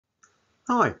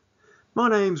Hi, my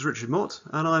name's Richard Mott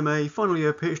and I'm a final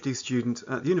year PhD student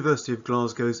at the University of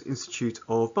Glasgow's Institute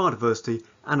of Biodiversity,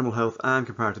 Animal Health and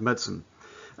Comparative Medicine.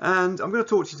 And I'm going to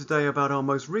talk to you today about our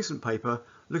most recent paper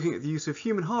looking at the use of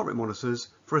human heart rate monitors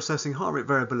for assessing heart rate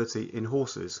variability in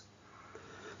horses.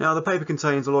 Now, the paper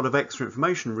contains a lot of extra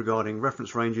information regarding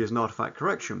reference ranges and artifact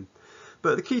correction,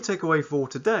 but the key takeaway for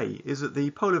today is that the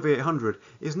Polar V800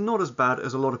 is not as bad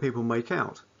as a lot of people make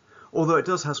out, although it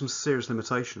does have some serious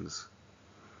limitations.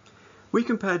 We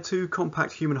compared two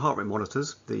compact human heart rate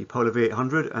monitors, the Polar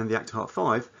V800 and the ActiHeart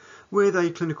 5, with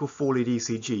a clinical 4-lead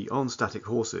ECG on static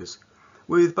horses,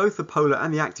 with both the Polar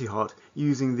and the ActiHeart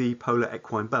using the Polar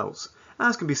equine belts,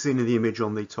 as can be seen in the image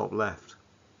on the top left.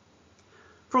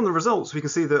 From the results, we can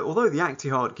see that although the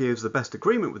ActiHeart gives the best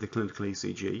agreement with the clinical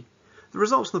ECG, the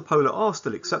results on the Polar are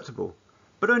still acceptable,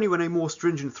 but only when a more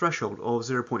stringent threshold of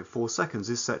 0.4 seconds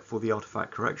is set for the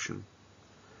artifact correction.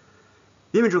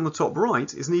 The image on the top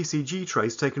right is an ECG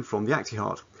trace taken from the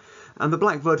ActiHeart, and the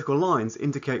black vertical lines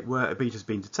indicate where a beat has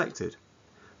been detected.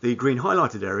 The green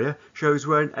highlighted area shows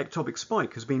where an ectopic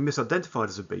spike has been misidentified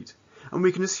as a beat, and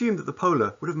we can assume that the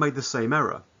Polar would have made the same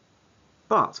error.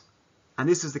 But, and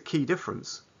this is the key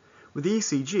difference, with the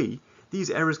ECG, these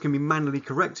errors can be manually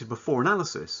corrected before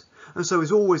analysis, and so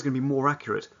is always going to be more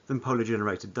accurate than Polar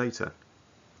generated data.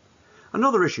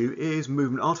 Another issue is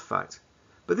movement artifact.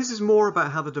 But this is more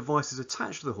about how the device is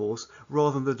attached to the horse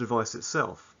rather than the device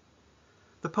itself.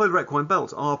 The Polar equine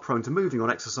belts are prone to moving on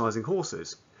exercising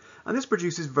horses, and this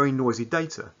produces very noisy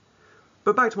data.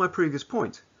 But back to my previous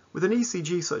point, with an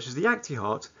ECG such as the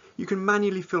ActiHeart, you can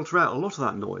manually filter out a lot of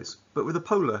that noise, but with a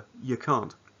Polar, you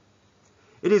can't.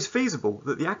 It is feasible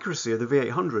that the accuracy of the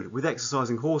V800 with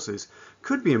exercising horses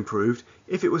could be improved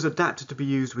if it was adapted to be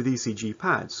used with ECG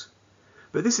pads,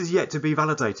 but this is yet to be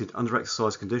validated under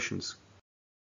exercise conditions.